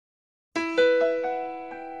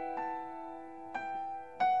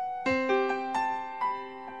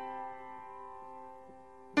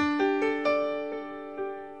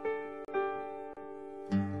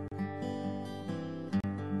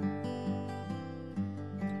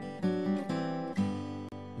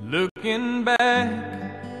Looking back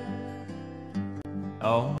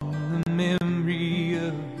on the memory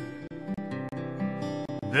of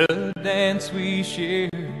the dance we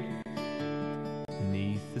shared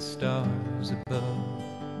beneath the stars above.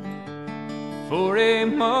 For a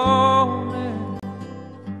moment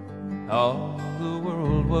all the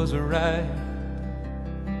world was right.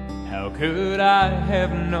 How could I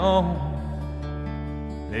have known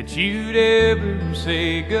that you'd ever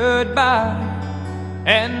say goodbye?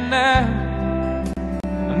 And now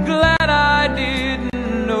I'm glad I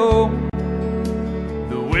didn't know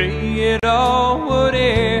the way it all would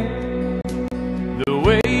end, the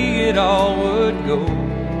way it all would go.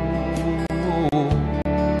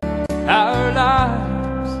 Our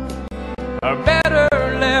lives are better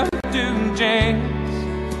left to chance.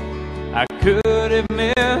 I could have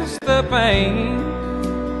missed the pain,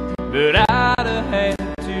 but I'd have had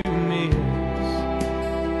to miss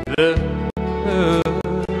the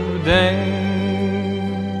dance.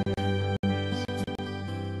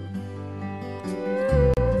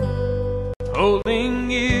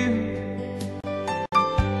 Holding you,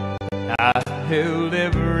 I held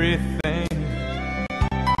everything.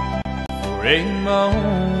 For a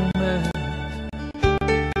moment,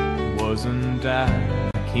 wasn't I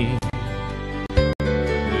the king?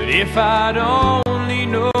 But if I'd only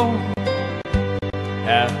known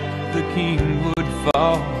how the king would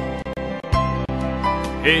fall,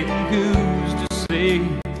 hey, who's to say?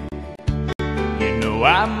 You know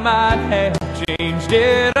I might have changed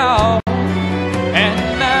it all.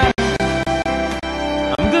 And now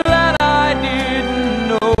I'm glad I didn't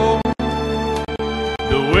know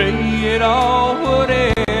the way it all would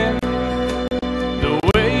end, the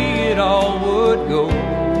way it all would go.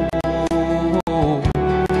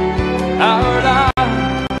 Our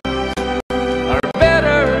lives are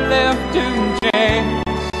better left to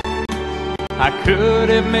chance. I could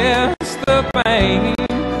have missed the pain,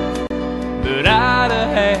 but I'd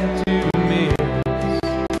have had to miss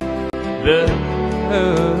the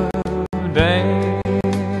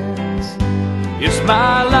dance. It's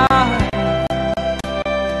my life,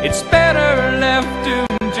 it's better left to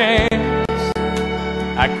chance.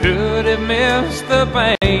 I could have missed the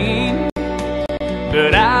pain,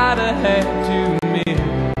 but I'd have had to miss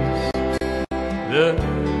the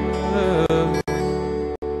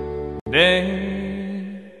dance.